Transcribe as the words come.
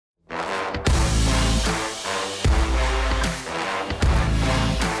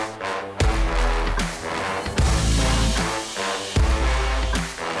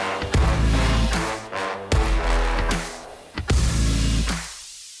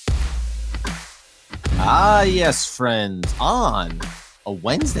Ah, yes, friends. On a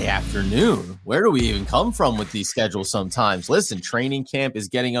Wednesday afternoon. Where do we even come from with these schedules sometimes? Listen, training camp is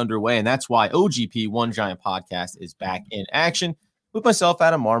getting underway, and that's why OGP One Giant Podcast is back in action with myself,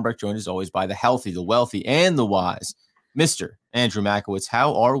 Adam Marnbrecht, joined as always by the healthy, the wealthy, and the wise, Mr. Andrew Makowitz.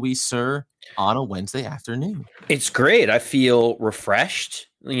 How are we, sir, on a Wednesday afternoon? It's great. I feel refreshed.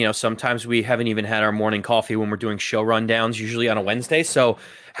 You know, sometimes we haven't even had our morning coffee when we're doing show rundowns, usually on a Wednesday. So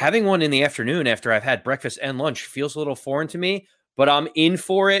having one in the afternoon after I've had breakfast and lunch feels a little foreign to me, but I'm in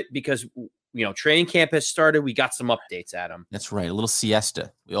for it because, training camp has started. We got some updates, Adam. That's right. A little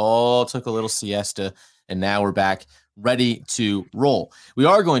siesta. We all took a little siesta, and now we're back ready to roll. We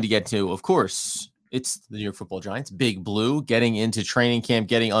are going to get to, of course, it's the New York Football Giants, Big Blue, getting into training camp,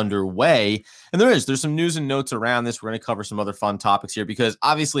 getting underway. And there's some news and notes around this. We're going to cover some other fun topics here because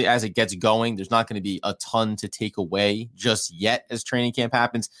obviously as it gets going, there's not going to be a ton to take away just yet as training camp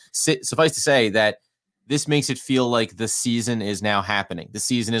happens. Suffice to say that this makes it feel like the season is now happening. The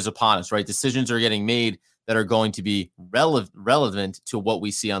season is upon us, right? Decisions are getting made that are going to be relevant to what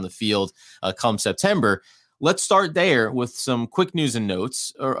we see on the field come September. Let's start there with some quick news and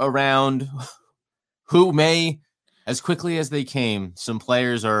notes around who may, as quickly as they came, some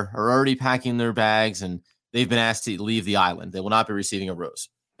players are already packing their bags and they've been asked to leave the island. They will not be receiving a rose.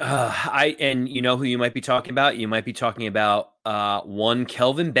 And you know who you might be talking about? You might be talking about one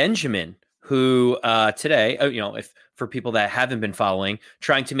Kelvin Benjamin, who today, if for people that haven't been following,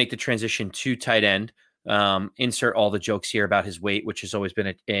 trying to make the transition to tight end. Insert all the jokes here about his weight, which has always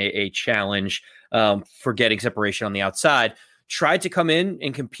been a challenge for getting separation on the outside. Tried to come in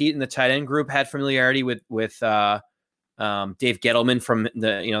and compete in the tight end group, had familiarity with Dave Gettleman from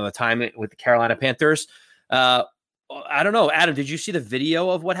the time with the Carolina Panthers. I don't know. Adam, did you see the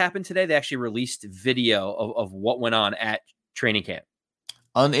video of what happened today? They actually released video of what went on at training camp.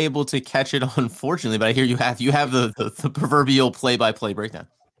 Unable to catch it, unfortunately, but I hear you have the proverbial play-by-play breakdown.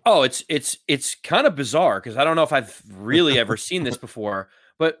 Oh, it's kind of bizarre because I don't know if I've really ever seen this before.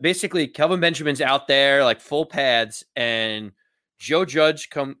 But basically, Kelvin Benjamin's out there like full pads, and Joe Judge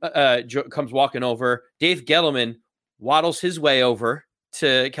comes walking over. Dave Gettleman waddles his way over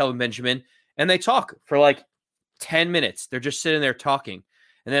to Kelvin Benjamin, and they talk for like 10 minutes. They're just sitting there talking.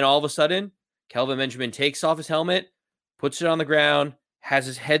 And then all of a sudden, Kelvin Benjamin takes off his helmet, puts it on the ground, has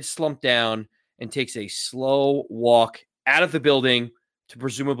his head slumped down, and takes a slow walk out of the building to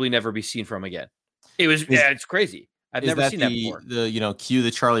presumably never be seen from again. It's crazy. I've never seen that before. Cue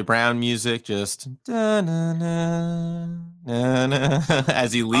the Charlie Brown music, just as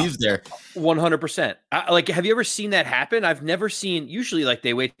he leaves there. 100%. Have you ever seen that happen? I've never seen. Usually, like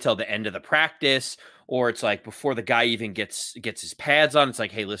they wait till the end of the practice, or it's like before the guy even gets his pads on. It's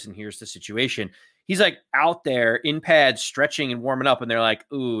like, hey, listen, here's the situation. He's like out there in pads, stretching and warming up, and they're like,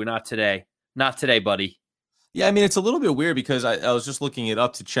 "Ooh, not today, buddy." Yeah, I mean, it's a little bit weird because I was just looking it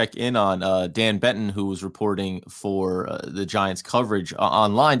up to check in on Dan Benton, who was reporting for the Giants coverage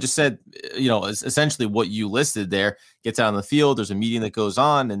online, just said, essentially what you listed there, gets out on the field, there's a meeting that goes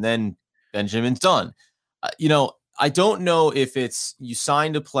on, and then Benjamin's done. I don't know if it's you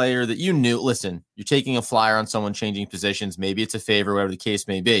signed a player that you knew, listen, you're taking a flyer on someone changing positions, maybe it's a favor, whatever the case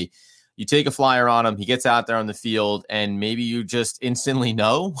may be. You take a flyer on him, he gets out there on the field, and maybe you just instantly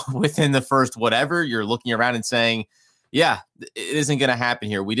know within the first whatever, you're looking around and saying, yeah, it isn't going to happen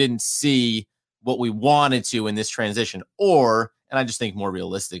here. We didn't see what we wanted to in this transition. Or, and I just think more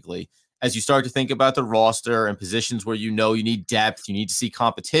realistically, as you start to think about the roster and positions where you need depth, you need to see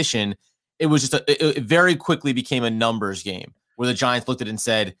competition, it was just it very quickly became a numbers game where the Giants looked at it and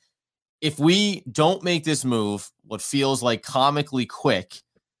said, if we don't make this move, what feels like comically quick,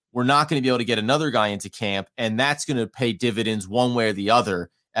 we're not going to be able to get another guy into camp, and that's going to pay dividends one way or the other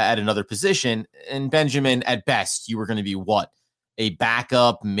at another position. And Benjamin, at best, you were going to be a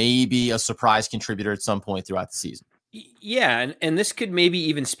backup, maybe a surprise contributor at some point throughout the season. Yeah, and this could maybe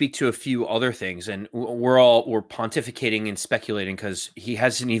even speak to a few other things, and we're pontificating and speculating because he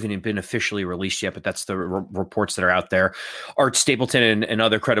hasn't even been officially released yet, but that's the reports that are out there. Art Stapleton and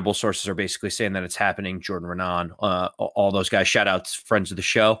other credible sources are basically saying that it's happening. Jordan Renan, all those guys, shout outs, friends of the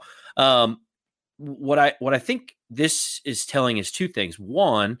show. What I think this is telling is two things.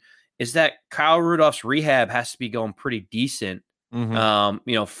 One is that Kyle Rudolph's rehab has to be going pretty decent.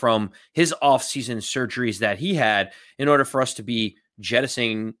 Mm-hmm. From his off-season surgeries that he had in order for us to be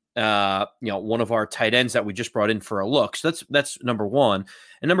jettisoning, one of our tight ends that we just brought in for a look. So that's number one.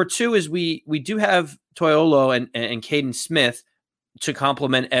 And number two is we do have Toilolo and Caden Smith to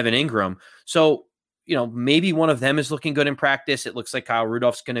complement Evan Ingram. So, maybe one of them is looking good in practice. It looks like Kyle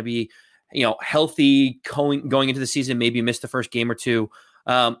Rudolph's going to be, healthy going into the season, maybe miss the first game or two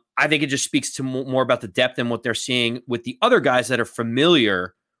I think it just speaks to more about the depth and what they're seeing with the other guys that are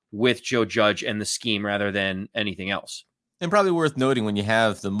familiar with Joe Judge and the scheme rather than anything else. And probably worth noting when you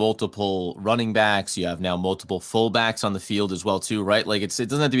have the multiple running backs, you have now multiple fullbacks on the field as well too, right? Like it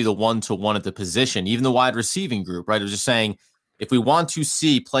doesn't have to be the one-to-one at the position, even the wide receiving group, right? It was just saying if we want to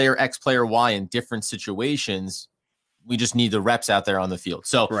see player X, player Y in different situations, we just need the reps out there on the field.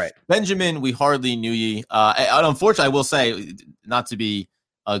 So right. Benjamin, we hardly knew ye. And unfortunately, I will say, not to be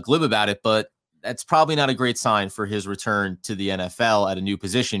glib about it, but that's probably not a great sign for his return to the NFL at a new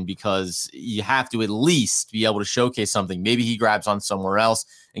position, because you have to at least be able to showcase something. Maybe he grabs on somewhere else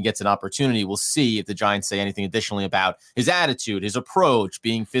and gets an opportunity. We'll see if the Giants say anything additionally about his attitude, his approach,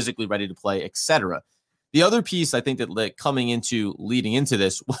 being physically ready to play, etc. The other piece I think that leading into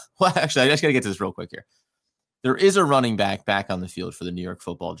this, well, actually, I just got to get to this real quick here. There is a running back on the field for the New York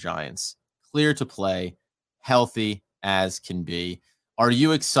Football Giants, clear to play, healthy as can be. Are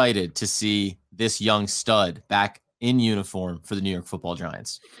you excited to see this young stud back in uniform for the New York Football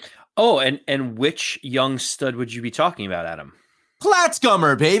Giants? Oh, and which young stud would you be talking about, Adam?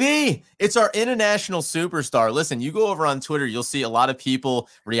 Platzgummer, baby. It's our international superstar. Listen, you go over on Twitter, you'll see a lot of people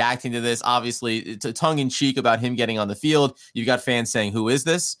reacting to this. Obviously, it's a tongue-in-cheek about him getting on the field. You've got fans saying, who is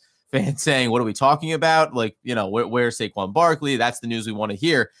this? Fans saying, what are we talking about? Like, where's Saquon Barkley? That's the news we want to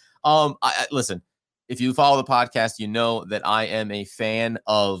hear. Listen, if you follow the podcast, you know that I am a fan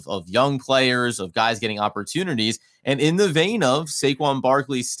of young players, of guys getting opportunities. And in the vein of Saquon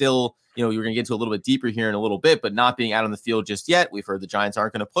Barkley still, you're going to get to a little bit deeper here in a little bit, but not being out on the field just yet. We've heard the Giants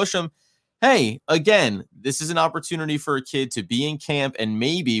aren't going to push him. Hey, again, this is an opportunity for a kid to be in camp. And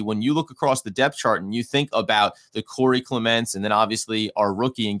maybe when you look across the depth chart and you think about the Corey Clements and then obviously our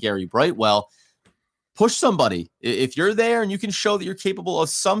rookie and Gary Brightwell, push somebody. If you're there and you can show that you're capable of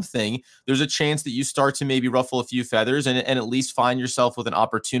something, there's a chance that you start to maybe ruffle a few feathers and at least find yourself with an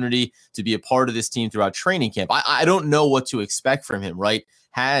opportunity to be a part of this team throughout training camp. I don't know what to expect from him, right?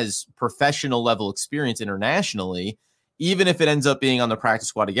 Has professional level experience internationally. Even if it ends up being on the practice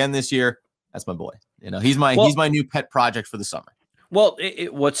squad again this year, that's my boy. He's my new pet project for the summer. Well,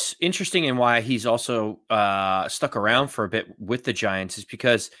 what's interesting and why he's also stuck around for a bit with the Giants is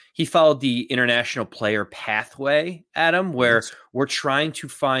because he followed the international player pathway, Adam, where we're trying to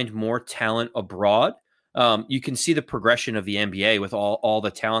find more talent abroad. You can see the progression of the NBA with all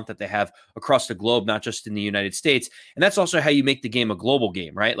the talent that they have across the globe, not just in the United States. And that's also how you make the game a global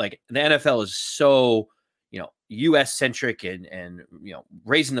game, right? Like the NFL is so, U.S. centric and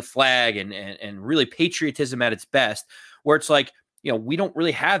raising the flag and really patriotism at its best, where it's like, we don't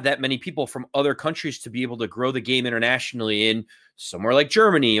really have that many people from other countries to be able to grow the game internationally in somewhere like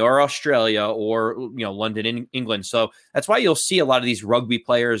Germany or Australia or, London, England. So that's why you'll see a lot of these rugby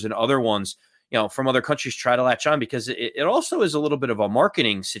players and other ones, from other countries try to latch on, because it also is a little bit of a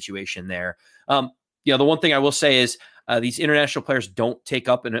marketing situation there. The one thing I will say is these international players don't take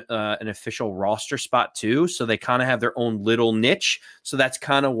up an official roster spot too. So they kind of have their own little niche. So that's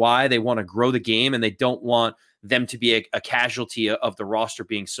kind of why they want to grow the game, and they don't want them to be a casualty of the roster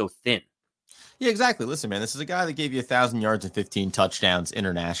being so thin. Yeah, exactly. Listen, man, this is a guy that gave you 1,000 yards and 15 touchdowns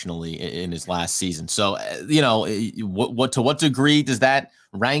internationally in his last season. So, to what degree does that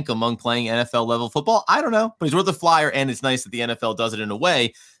rank among playing NFL level football? I don't know, but he's worth a flyer, and it's nice that the NFL does it in a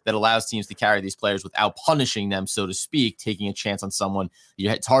way that allows teams to carry these players without punishing them, so to speak, taking a chance on someone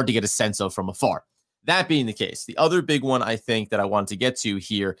it's hard to get a sense of from afar. That being the case, the other big one I think that I wanted to get to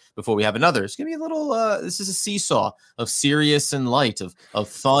here before we have another, it's going to be a little, this is a seesaw of serious and light, of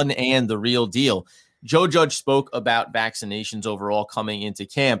fun and the real deal. Joe Judge spoke about vaccinations overall coming into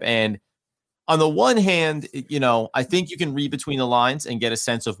camp. And on the one hand, I think you can read between the lines and get a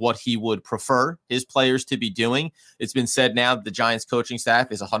sense of what he would prefer his players to be doing. It's been said now that the Giants coaching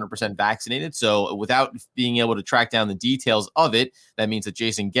staff is 100% vaccinated. So without being able to track down the details of it, that means that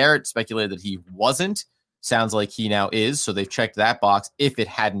Jason Garrett speculated that he wasn't. Sounds like he now is. So they've checked that box if it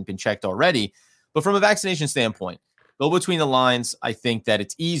hadn't been checked already. But from a vaccination standpoint, go between the lines, I think that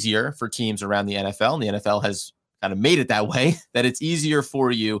it's easier for teams around the NFL, and the NFL has kind of made it that way, that it's easier for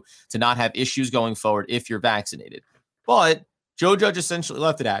you to not have issues going forward if you're vaccinated. But Joe Judge essentially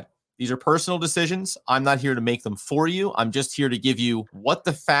left it at, these are personal decisions. I'm not here to make them for you. I'm just here to give you what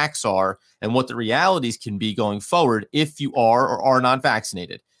the facts are and what the realities can be going forward if you are or are not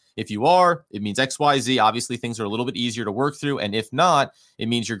vaccinated. If you are, it means X, Y, Z. Obviously, things are a little bit easier to work through. And if not, it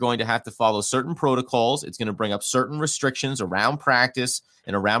means you're going to have to follow certain protocols. It's going to bring up certain restrictions around practice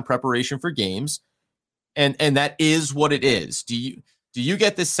and around preparation for games. And that is what it is. Do you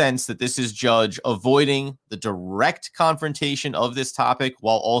get the sense that this is Judge avoiding the direct confrontation of this topic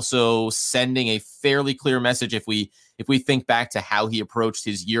while also sending a fairly clear message? If we if we think back to how he approached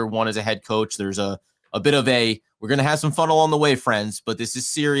his year one as a head coach, there's a bit of we're going to have some fun along the way, friends, but this is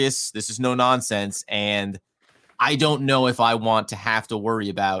serious. This is no nonsense. And I don't know if I want to have to worry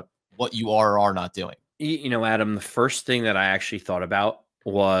about what you are or are not doing. Adam, the first thing that I actually thought about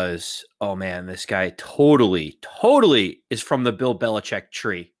was, oh man, this guy totally is from the Bill Belichick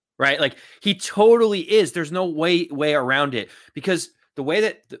tree, right? Like he totally is. There's no way around it, because the way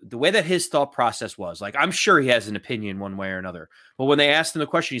that his thought process was, like, I'm sure he has an opinion one way or another, but when they asked him the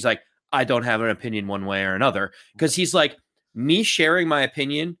question, he's like, I don't have an opinion one way or another, because he's like, me sharing my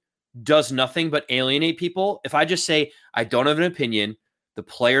opinion does nothing but alienate people. If I just say I don't have an opinion, the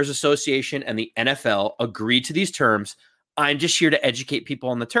Players Association and the NFL agreed to these terms, I'm just here to educate people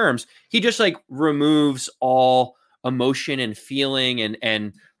on the terms. He just like removes all emotion and feeling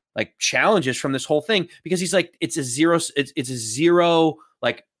and like challenges from this whole thing, because he's like, it's a zero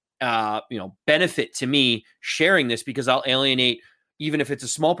like benefit to me sharing this, because I'll alienate, even if it's a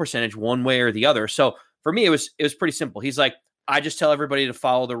small percentage, one way or the other. So for me, it was pretty simple. He's like, I just tell everybody to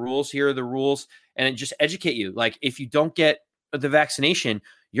follow the rules. Here are the rules, and just educate you. Like, if you don't get the vaccination,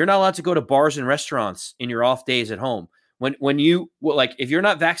 you're not allowed to go to bars and restaurants in your off days at home. When you, like, if you're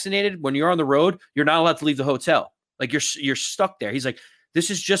not vaccinated, when you're on the road, you're not allowed to leave the hotel. Like, you're stuck there. He's like, this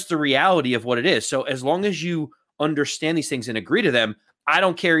is just the reality of what it is. So as long as you understand these things and agree to them, I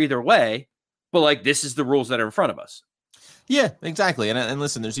don't care either way. But like, this is the rules that are in front of us. Yeah, exactly. And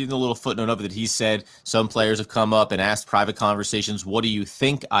listen, there's even a little footnote of it that he said some players have come up and asked private conversations, what do you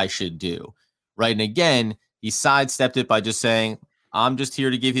think I should do? Right. And again, he sidestepped it by just saying, I'm just here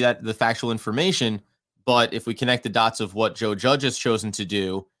to give you the factual information. But if we connect the dots of what Joe Judge has chosen to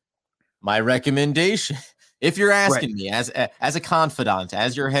do, my recommendation, if you're asking me as a confidant,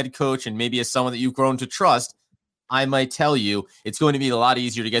 as your head coach, and maybe as someone that you've grown to trust, I might tell you it's going to be a lot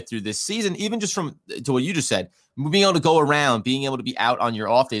easier to get through this season, even just to what you just said, being able to go around, being able to be out on your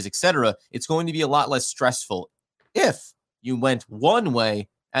off days, etc. It's going to be a lot less stressful if you went one way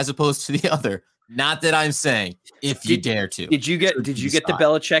as opposed to the other. Not that I'm saying if you dare to. Did you get the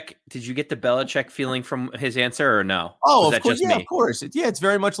Belichick? Did you get the Belichick feeling from his answer, or no? Oh, of course. Yeah, of course. It's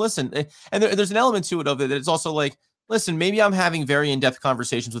very much listen. And there's an element to it of it that it's also like, listen, maybe I'm having very in-depth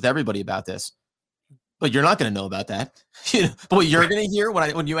conversations with everybody about this, but you're not going to know about that. But what you're going to hear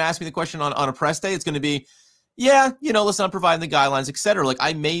when you ask me the question on a press day, it's going to be, yeah, listen, I'm providing the guidelines, et cetera. Like,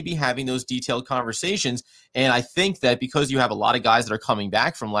 I may be having those detailed conversations. And I think that because you have a lot of guys that are coming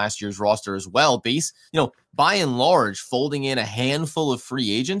back from last year's roster as well, by and large, folding in a handful of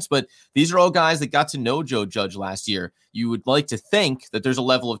free agents, but these are all guys that got to know Joe Judge last year. You would like to think that there's a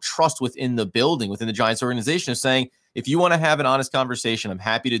level of trust within the building, within the Giants organization, of saying, if you want to have an honest conversation, I'm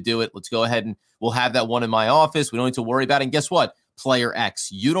happy to do it. Let's go ahead and we'll have that one in my office. We don't need to worry about it. And guess what? Player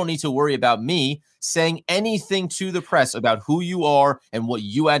X, you don't need to worry about me saying anything to the press about who you are and what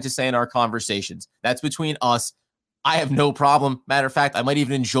you had to say in our conversations. That's between us. I have no problem. Matter of fact, I might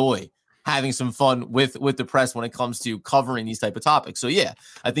even enjoy having some fun with the press when it comes to covering these type of topics. So yeah,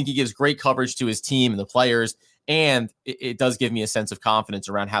 I think he gives great coverage to his team and the players, and it does give me a sense of confidence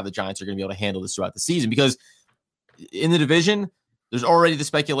around how the Giants are going to be able to handle this throughout the season, because in the division, there's already the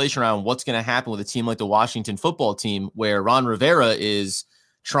speculation around what's going to happen with a team like the Washington football team, where Ron Rivera is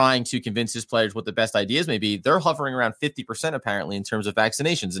trying to convince his players what the best ideas may be. They're hovering around 50% apparently in terms of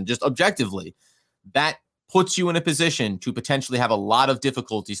vaccinations. And just objectively, that puts you in a position to potentially have a lot of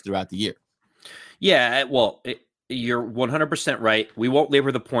difficulties throughout the year. Yeah, well, you're 100% right. We won't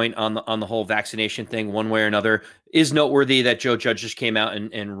labor the point on the whole vaccination thing one way or another. Is noteworthy that Joe Judge just came out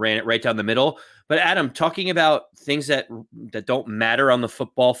and ran it right down the middle. But Adam, talking about things that don't matter on the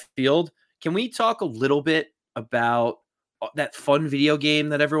football field, can we talk a little bit about that fun video game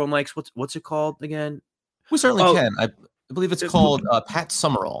that everyone likes? What's it called again? We certainly can. I believe it's called Pat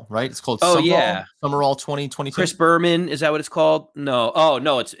Summerall, right? It's called Summerall 2022. Chris Berman, is that what it's called? No. Oh,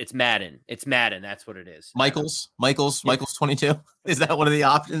 no, it's Madden. It's Madden. That's what it is. Michaels 22. Is that one of the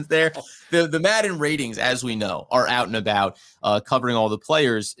options there? The Madden ratings, as we know, are out and about, covering all the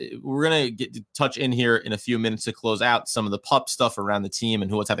players. We're going to get to touch in here in a few minutes to close out some of the pup stuff around the team and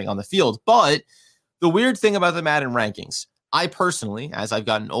what's happening on the field. But the weird thing about the Madden rankings, I personally, as I've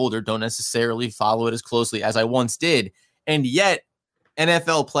gotten older, don't necessarily follow it as closely as I once did. And yet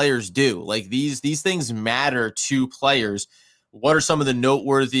NFL players do. Like, these things matter to players. What are some of the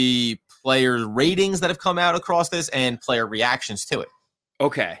noteworthy player ratings that have come out across this and player reactions to it?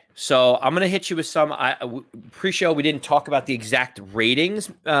 Okay, so I'm going to hit you with some. Pre-show, we didn't talk about the exact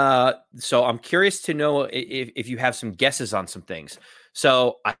ratings. So I'm curious to know if you have some guesses on some things.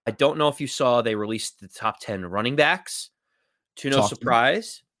 So I don't know if you saw they released the top 10 running backs. To no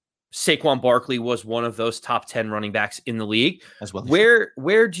surprise, Saquon Barkley was one of those top 10 running backs in the league. As well.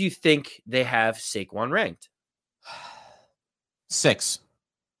 Where do you think they have Saquon ranked? 6.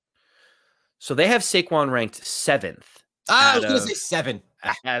 So they have Saquon ranked 7th. I was going to say 7.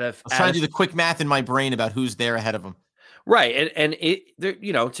 I was trying to do the quick math in my brain about who's there ahead of him. Right. And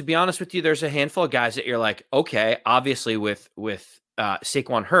to be honest with you, there's a handful of guys that you're like, okay, obviously with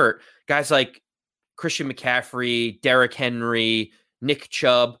Saquon hurt, guys like Christian McCaffrey, Derrick Henry, Nick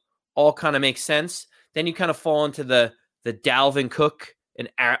Chubb, all kind of make sense. Then you kind of fall into the Dalvin Cook and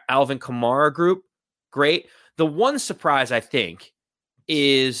Alvin Kamara group. Great. The one surprise, I think,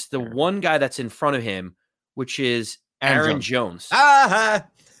 is the one guy that's in front of him, which is Aaron Jones.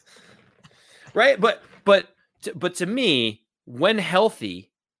 Right. But to me, when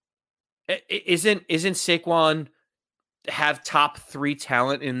healthy, isn't Saquon have top 3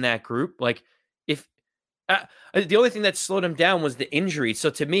 talent in that group? Like, if the only thing that slowed him down was the injury. So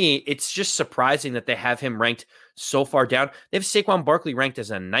to me, it's just surprising that they have him ranked so far down. They have Saquon Barkley ranked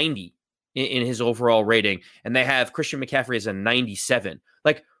as a 90 in his overall rating, and they have Christian McCaffrey as a 97.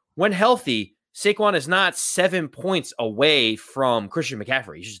 Like, when healthy, Saquon is not 7 points away from Christian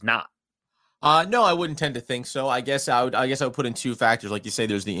McCaffrey. He's just not. No, I wouldn't tend to think so. I guess I would put in 2 factors. Like you say,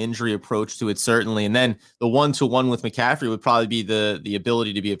 there's the injury approach to it, certainly. And then the 1-to-1 with McCaffrey would probably be the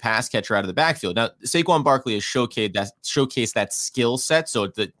ability to be a pass catcher out of the backfield. Now, Saquon Barkley has showcased that skill set. So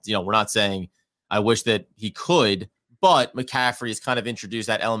that, we're not saying I wish that he could, but McCaffrey has kind of introduced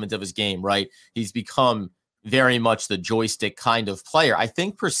that element of his game, right? He's become very much the joystick kind of player. I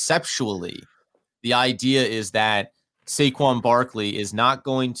think perceptually, the idea is that Saquon Barkley is not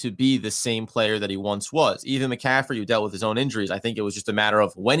going to be the same player that he once was. Even McCaffrey, who dealt with his own injuries, I think it was just a matter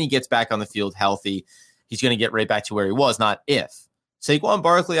of when he gets back on the field healthy, he's going to get right back to where he was, not if. Saquon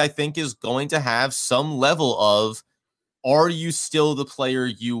Barkley, I think, is going to have some level of, are you still the player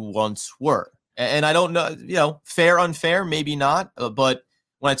you once were? And I don't know, fair, unfair, maybe not. But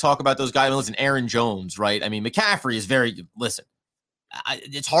when I talk about those guys, listen, Aaron Jones, right? I mean, McCaffrey is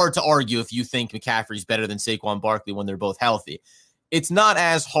it's hard to argue if you think McCaffrey's better than Saquon Barkley when they're both healthy. It's not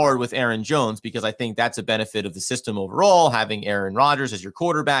as hard with Aaron Jones because I think that's a benefit of the system overall, having Aaron Rodgers as your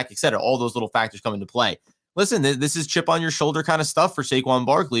quarterback, et cetera. All those little factors come into play. Listen, this is chip on your shoulder kind of stuff for Saquon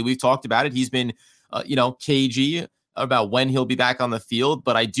Barkley. We've talked about it. He's been, cagey about when he'll be back on the field.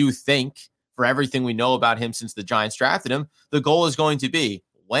 But I do think for everything we know about him since the Giants drafted him, the goal is going to be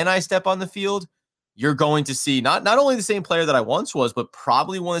when I step on the field, you're going to see not only the same player that I once was, but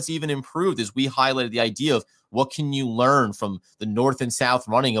probably one that's even improved, as we highlighted the idea of what can you learn from the north and south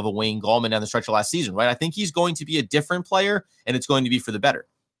running of a Wayne Gallman down the stretch of last season, right? I think he's going to be a different player, and it's going to be for the better.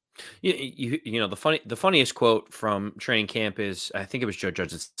 The funniest quote from training camp is, I think it was Joe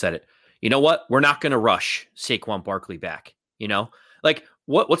Judge that said it. You know what? We're not going to rush Saquon Barkley back. Like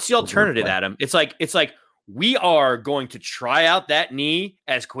what's the alternative, Adam? It's like, we are going to try out that knee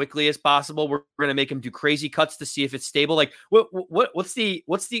as quickly as possible. We're going to make him do crazy cuts to see if it's stable. Like what's the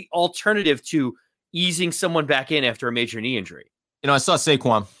alternative to easing someone back in after a major knee injury? I saw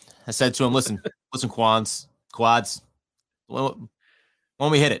Saquon. I said to him, listen, quads. When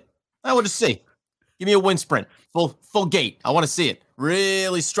we hit it, I want to see. Give me a wind sprint, full gait. I want to see it.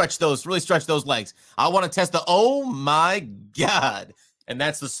 Really stretch those legs. I want to test oh my God. And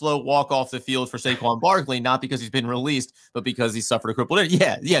that's the slow walk off the field for Saquon Barkley, not because he's been released, but because he suffered a crippled injury.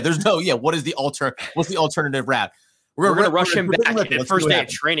 What's the alternative route? We're going to rush him back at the first day of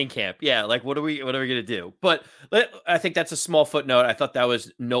training camp. Yeah, like what are we going to do? But I think that's a small footnote. I thought that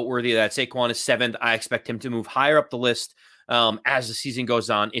was noteworthy that Saquon is 7th. I expect him to move higher up the list as the season goes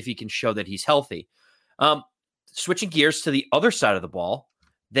on if he can show that he's healthy. Switching gears to the other side of the ball,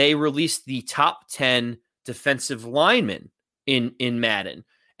 they released the top 10 defensive linemen in Madden.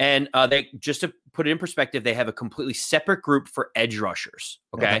 And they, just to put it in perspective, they have a completely separate group for edge rushers.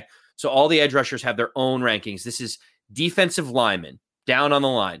 Okay. So all the edge rushers have their own rankings. This is defensive linemen down on the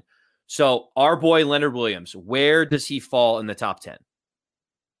line. So our boy Leonard Williams, where does he fall in the top 10?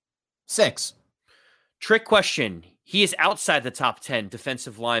 6. Trick question. He is outside the top 10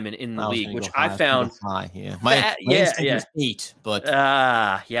 defensive linemen in the league, which I found high. Yeah. My was 8, but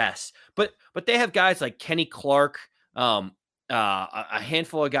yes. But they have guys like Kenny Clark, a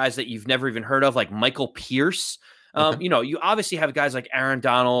handful of guys that you've never even heard of, like Michael Pierce. You obviously have guys like Aaron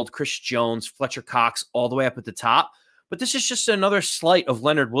Donald, Chris Jones, Fletcher Cox, all the way up at the top. But this is just another slight of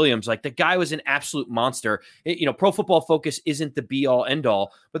Leonard Williams. Like, the guy was an absolute monster. Pro Football Focus isn't the be all end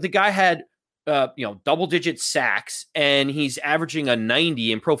all, but the guy had double-digit sacks, and he's averaging a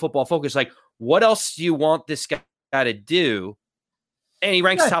 90 in Pro Football Focus. Like, what else do you want this guy to do? And he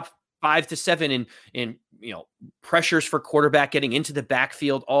ranks top 5 to 7 in pressures for quarterback, getting into the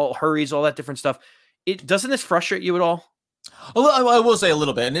backfield, all hurries, all that different stuff. Doesn't this frustrate you at all? I will say a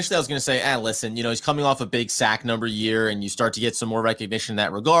little bit. Initially, I was going to say, listen, he's coming off a big sack number year, and you start to get some more recognition in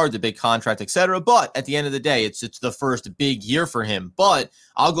that regard, the big contract, etc. But at the end of the day, it's the first big year for him. But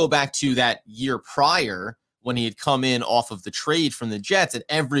I'll go back to that year prior when he had come in off of the trade from the Jets, and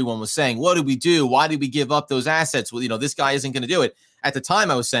everyone was saying, what did we do? Why did we give up those assets? Well, this guy isn't going to do it. At the time,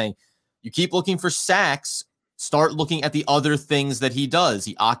 I was saying, you keep looking for sacks, start looking at the other things that he does.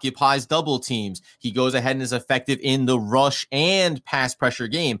 He occupies double teams. He goes ahead and is effective in the rush and pass pressure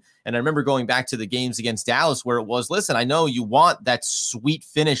game. And I remember going back to the games against Dallas where it was, listen, I know you want that sweet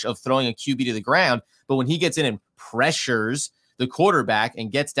finish of throwing a QB to the ground, but when he gets in and pressures the quarterback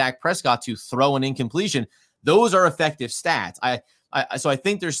and gets Dak Prescott to throw an incompletion, those are effective stats. So I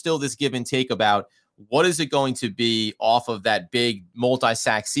think there's still this give and take about what is it going to be off of that big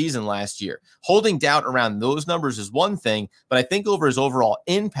multi-sack season last year? Holding doubt around those numbers is one thing, but I think over his overall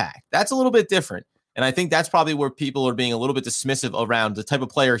impact, that's a little bit different. And I think that's probably where people are being a little bit dismissive around the type of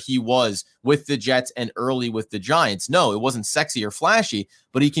player he was with the Jets and early with the Giants. No, it wasn't sexy or flashy,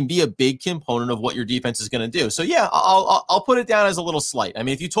 but he can be a big component of what your defense is going to do. So yeah, I'll put it down as a little slight. I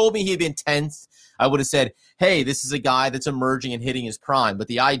mean, if you told me he had been 10th, I would have said, hey, this is a guy that's emerging and hitting his prime. But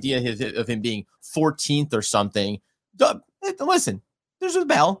the idea of him being 14th or something, listen, there's a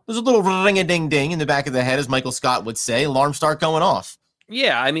bell. There's a little ring-a-ding-ding in the back of the head, as Michael Scott would say. Alarms start going off.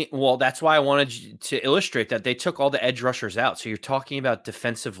 Yeah, I mean, well, that's why I wanted to illustrate that they took all the edge rushers out. So you're talking about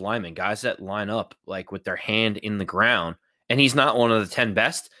defensive linemen, guys that line up like with their hand in the ground, and he's not one of the 10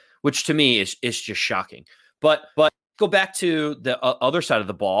 best, which to me is just shocking. But go back to the other side of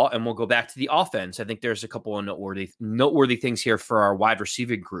the ball, and we'll go back to the offense. I think there's a couple of noteworthy things here for our wide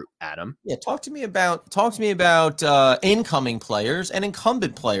receiving group. Adam, yeah, talk to me about incoming players and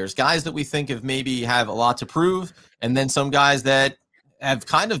incumbent players, guys that we think maybe have a lot to prove, and then some guys that have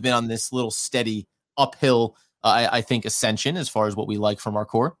kind of been on this little steady uphill, I think, ascension as far as what we like from our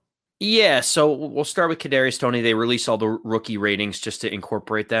core. Yeah, so we'll start with Kadarius Toney. They release all the rookie ratings just to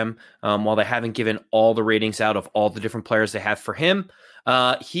incorporate them. While they haven't given all the ratings out of all the different players they have for him,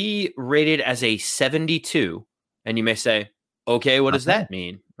 he rated as a 72. And you may say, okay, what does that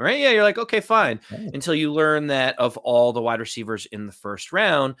mean? Right? Yeah, you're like, okay, fine. Okay. Until you learn that of all the wide receivers in the first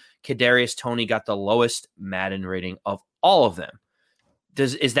round, Kadarius Toney got the lowest Madden rating of all of them.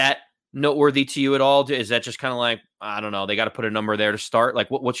 Is that noteworthy to you at all? Is that just kind of like, I don't know, they got to put a number there to start? Like,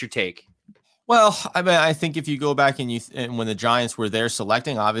 what's your take? Well, I mean, I think if you go back and when the Giants were there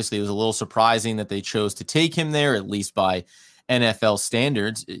selecting, obviously it was a little surprising that they chose to take him there, at least by NFL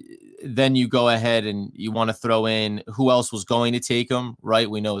standards. Then you go ahead and you want to throw in who else was going to take him, right?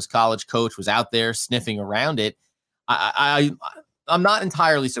 We know his college coach was out there sniffing around it. I'm not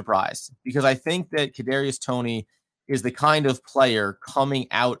entirely surprised because I think that Kadarius Toney is the kind of player coming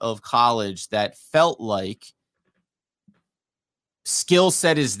out of college that felt like skill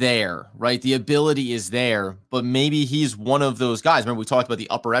set is there, right? The ability is there, but maybe he's one of those guys. Remember, we talked about the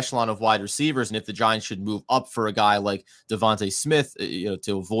upper echelon of wide receivers, and if the Giants should move up for a guy like Devontae Smith,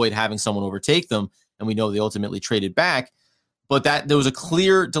 to avoid having someone overtake them, and we know they ultimately traded back, but that there was a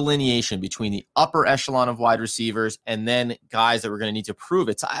clear delineation between the upper echelon of wide receivers and then guys that were going to need to prove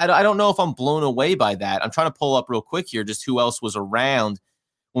it. So I don't know if I'm blown away by that. I'm trying to pull up real quick here just who else was around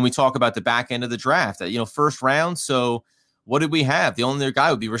when we talk about the back end of the draft. First round, so what did we have? The only other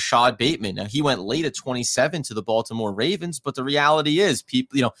guy would be Rashad Bateman. Now, he went late at 27 to the Baltimore Ravens, but the reality is,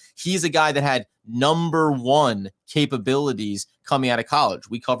 he's a guy that had number one capabilities coming out of college.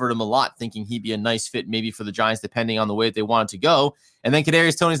 We covered him a lot, thinking he'd be a nice fit maybe for the Giants, depending on the way that they wanted to go. And then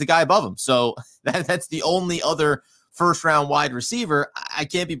Kadarius Toney's the guy above him. So that's the only other first-round wide receiver. I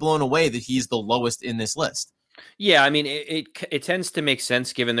can't be blown away that he's the lowest in this list. Yeah, I mean, it tends to make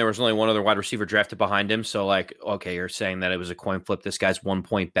sense given there was only one other wide receiver drafted behind him. So, like, okay, you're saying that it was a coin flip. This guy's 1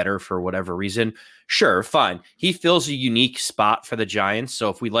 point better for whatever reason. Sure, fine. He fills a unique spot for the Giants. So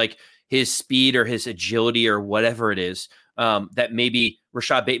if we like his speed or his agility or whatever it is, that maybe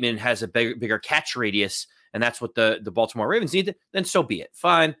Rashad Bateman has a bigger catch radius, and that's what the Baltimore Ravens need, then so be it.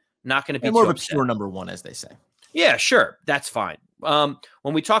 Fine. Not going to be more of a pure number one, as they say. Yeah, sure. That's fine.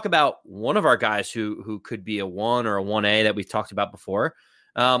 When we talk about one of our guys who could be a 1 or a 1A that we've talked about before,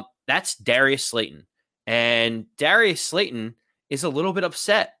 that's Darius Slayton. And Darius Slayton is a little bit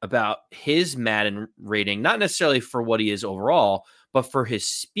upset about his Madden rating, not necessarily for what he is overall, but for his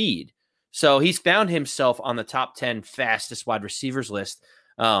speed. So he's found himself on the top 10 fastest wide receivers list.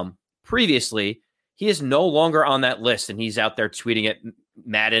 Previously, he is no longer on that list, and he's out there tweeting it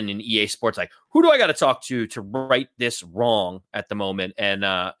Madden and EA Sports, like, who do I got to talk to right this wrong at the moment? And,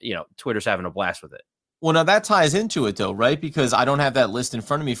 Twitter's having a blast with it. Well, now that ties into it, though, right? Because I don't have that list in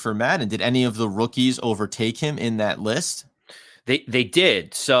front of me for Madden. Did any of the rookies overtake him in that list? They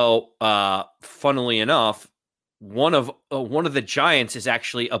did. So, funnily enough, one of the Giants is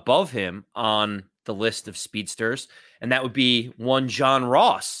actually above him on the list of speedsters, and that would be one John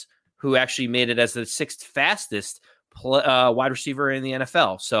Ross, who actually made it as the 6th fastest wide receiver in the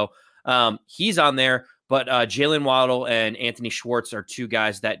NFL. So he's on there, but Jalen Waddle and Anthony Schwartz are 2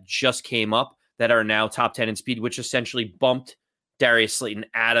 guys that just came up that are now top 10 in speed, which essentially bumped Darius Slayton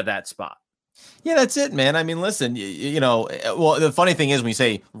out of that spot. Yeah, that's it, man. I mean, listen, well, the funny thing is when you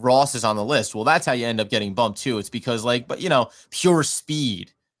say Ross is on the list, well, that's how you end up getting bumped too. It's because pure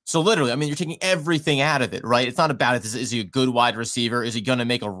speed. So literally, I mean, you're taking everything out of it, right? It's not about it. Is he a good wide receiver? Is he going to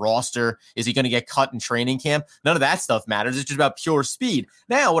make a roster? Is he going to get cut in training camp? None of that stuff matters. It's just about pure speed.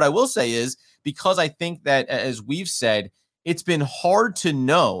 Now, what I will say is, because I think that, as we've said, it's been hard to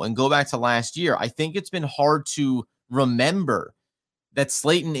know, and go back to last year, I think it's been hard to remember that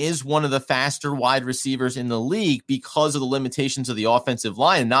Slayton is one of the faster wide receivers in the league because of the limitations of the offensive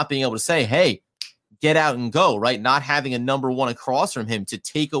line and not being able to say, hey, get out and go, right? Not having a number 1 across from him to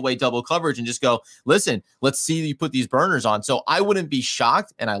take away double coverage and just go, listen, let's see you put these burners on. So I wouldn't be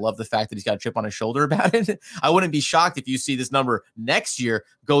shocked, and I love the fact that he's got a chip on his shoulder about it. I wouldn't be shocked if you see this number next year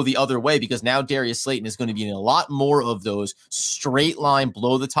go the other way, because now Darius Slayton is going to be in a lot more of those straight line,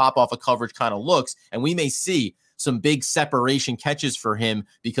 blow the top off of coverage kind of looks, and we may see some big separation catches for him,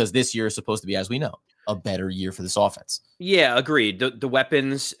 because this year is supposed to be, as we know, a better year for this offense. Yeah, agreed. The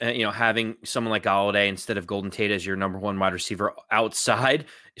weapons, having someone like Golladay instead of Golden Tate as your number 1 wide receiver outside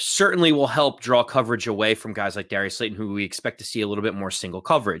certainly will help draw coverage away from guys like Darius Slayton, who we expect to see a little bit more single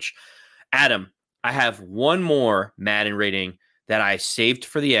coverage. Adam, I have one more Madden rating that I saved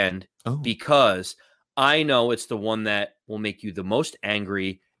for the end because I know it's the one that will make you the most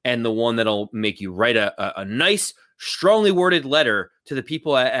angry and the one that'll make you write a nice, strongly worded letter to the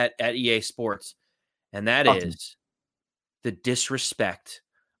people at EA Sports. And that is the disrespect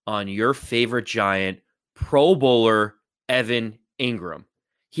on your favorite Giant, Pro Bowler Evan Ingram.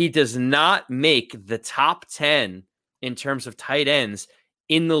 He does not make the top 10 in terms of tight ends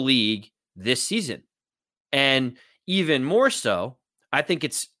in the league this season. And even more so, I think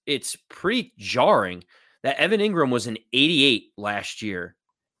it's pretty jarring that Evan Ingram was an 88 last year.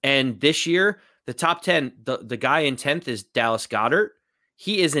 And this year, the top 10, the guy in 10th is Dallas Goedert.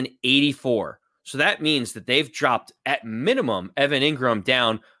 He is an 84. So that means that they've dropped at minimum Evan Ingram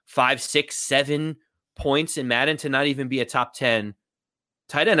down 5, 6, 7 points in Madden to not even be a top 10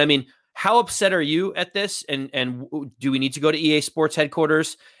 tight end. I mean, how upset are you at this? And do we need to go to EA Sports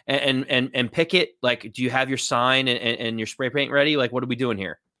headquarters and pick it? Like, do you have your sign and your spray paint ready? Like, what are we doing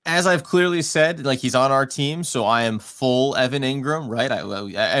here? As I've clearly said, like, he's on our team, so I am full Evan Ingram, right?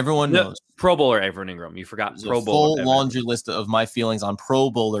 Everyone knows. Pro Bowler Evan Ingram. You forgot There's Pro a Bowler. Full laundry list of my feelings on Pro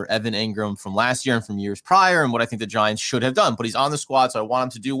Bowler Evan Ingram from last year and from years prior, and what I think the Giants should have done. But he's on the squad, so I want him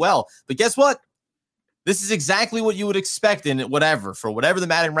to do well. But guess what? This is exactly what you would expect in whatever the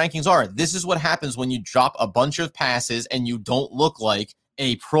Madden rankings are. This is what happens when you drop a bunch of passes and you don't look like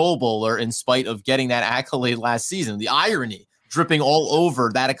a Pro Bowler in spite of getting that accolade last season. The irony dripping all over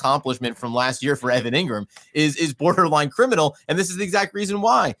that accomplishment from last year for Evan Ingram is borderline criminal, and this is the exact reason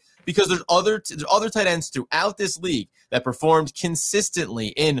why. Because there's other tight ends throughout this league that performed consistently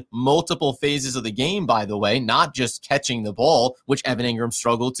in multiple phases of the game, by the way, not just catching the ball, which Evan Ingram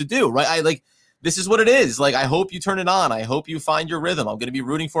struggled to do, right? This is what it is. Like, I hope you turn it on. I hope you find your rhythm. I'm going to be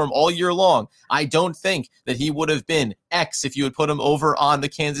rooting for him all year long. I don't think that he would have been X if you had put him over on the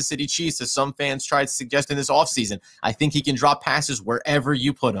Kansas City Chiefs, as some fans tried to suggest in this offseason. I think he can drop passes wherever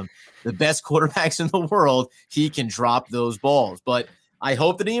you put him. The best quarterbacks in the world, he can drop those balls. But I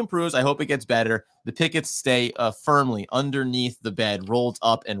hope that he improves. I hope it gets better. The pickets stay firmly underneath the bed, rolled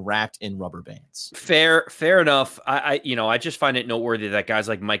up and wrapped in rubber bands. Fair enough. I just find it noteworthy that guys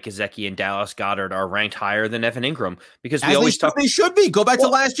like Mike Gesicki and Dallas Goedert are ranked higher than Evan Ingram, because we always talk. They should be. Go back to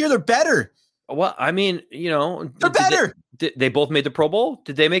last year. They're better. Well, I mean, they're better. They both made the Pro Bowl.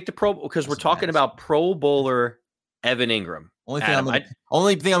 Did they make the Pro Bowl? Because we're talking about Pro Bowler Evan Ingram. Only thing I'm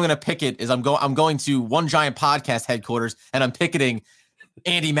going to picket is I'm going to One Giant Podcast headquarters, and I'm picketing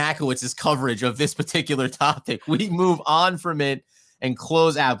Andy Makowitz's coverage of this particular topic. We move on from it and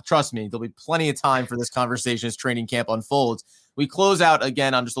close out. Trust me, there'll be plenty of time for this conversation as training camp unfolds. We close out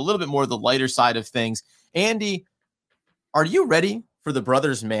again on just a little bit more of the lighter side of things. Andy, are you ready for the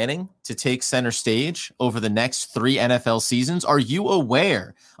brothers Manning to take center stage over the next 3 NFL seasons? Are you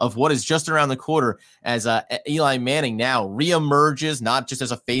aware of what is just around the corner as Eli Manning now reemerges, not just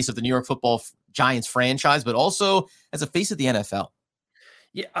as a face of the New York Football Giants franchise, but also as a face of the NFL?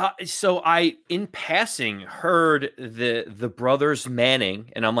 Yeah, so I, in passing, heard the brothers Manning,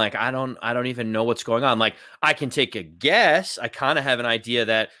 and I'm like, I don't even know what's going on. Like, I can take a guess. I kind of have an idea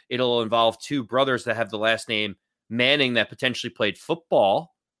that it'll involve 2 brothers that have the last name Manning that potentially played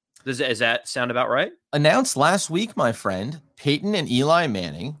football. Does that sound about right? Announced last week, my friend, Peyton and Eli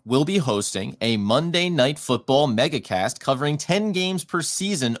Manning will be hosting a Monday Night Football megacast covering 10 games per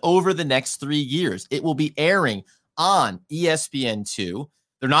season over the next 3 years. It will be airing on ESPN2.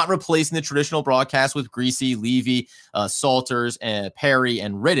 They're not replacing the traditional broadcast with Greasy, Levy, Salters, and Perry,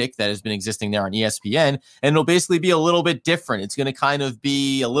 and Riddick that has been existing there on ESPN. And it'll basically be a little bit different. It's going to kind of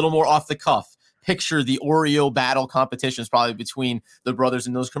be a little more off the cuff. Picture the Oreo battle competitions probably between the brothers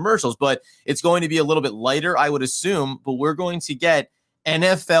in those commercials. But it's going to be a little bit lighter, I would assume. But we're going to get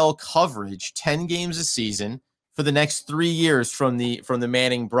NFL coverage, 10 games a season for the next 3 years from the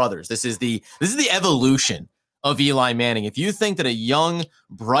Manning brothers. This is the evolution of Eli Manning. If you think that a young,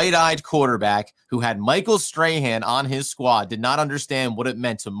 bright-eyed quarterback who had Michael Strahan on his squad did not understand what it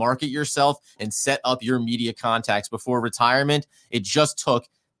meant to market yourself and set up your media contacts before retirement, it just took,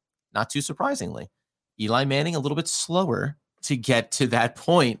 not too surprisingly, Eli Manning a little bit slower to get to that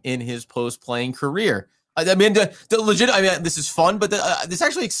point in his post-playing career. I mean, the legit. I mean, this is fun, but this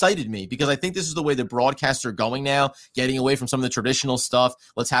actually excited me because I think this is the way the broadcasts are going now, getting away from some of the traditional stuff.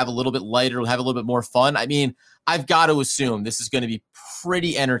 Let's have a little bit lighter, have a little bit more fun. I mean, I've got to assume this is going to be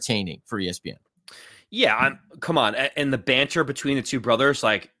pretty entertaining for ESPN. Yeah, come on, and the banter between the 2 brothers,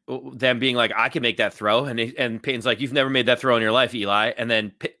 like them being like, "I can make that throw," and Peyton's like, "You've never made that throw in your life, Eli," and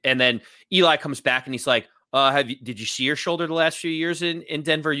then Eli comes back and he's like, did you see your shoulder the last few years in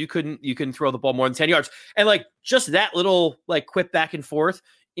Denver? You couldn't throw the ball more than 10 yards. And like just that little like quip back and forth,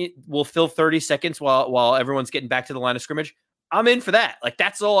 it will fill 30 seconds while everyone's getting back to the line of scrimmage. I'm in for that. Like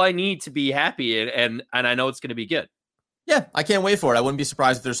that's all I need to be happy. And I know it's going to be good. Yeah, I can't wait for it. I wouldn't be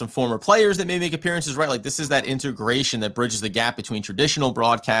surprised if there's some former players that may make appearances, right? Like this is that integration that bridges the gap between traditional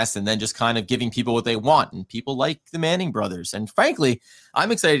broadcasts and then just kind of giving people what they want. And people like the Manning brothers. And frankly,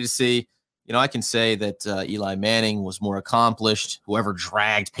 I'm excited to see. You know, I can say that Eli Manning was more accomplished. Whoever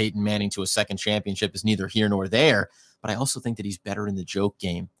dragged Peyton Manning to a second championship is neither here nor there. But I also think that he's better in the joke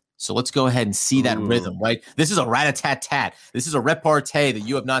game. So let's go ahead and see that rhythm, right? This is a rat-a-tat-tat. This is a repartee that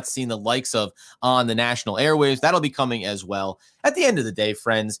you have not seen the likes of on the national airwaves. That'll be coming as well. At the end of the day,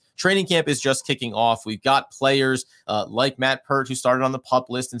 friends, training camp is just kicking off. We've got players like Matt Pert, who started on the PUP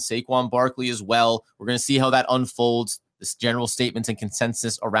list, and Saquon Barkley as well. We're going to see how that unfolds. This general statements and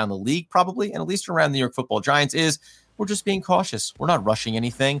consensus around the league probably, and at least around the New York Football Giants, is we're just being cautious. We're not rushing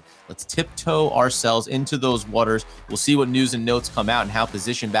anything. Let's tiptoe ourselves into those waters. We'll see what news and notes come out and how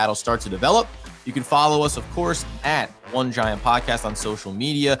position battles start to develop. You can follow us, of course, at One Giant Podcast on social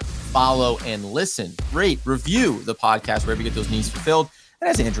media. Follow and listen, rate, review the podcast wherever you get those needs fulfilled. And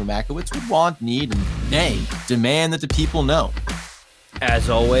as Andrew Makowitz would want, need, and nay, demand that the people know. As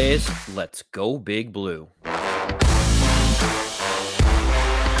always, let's go Big Blue.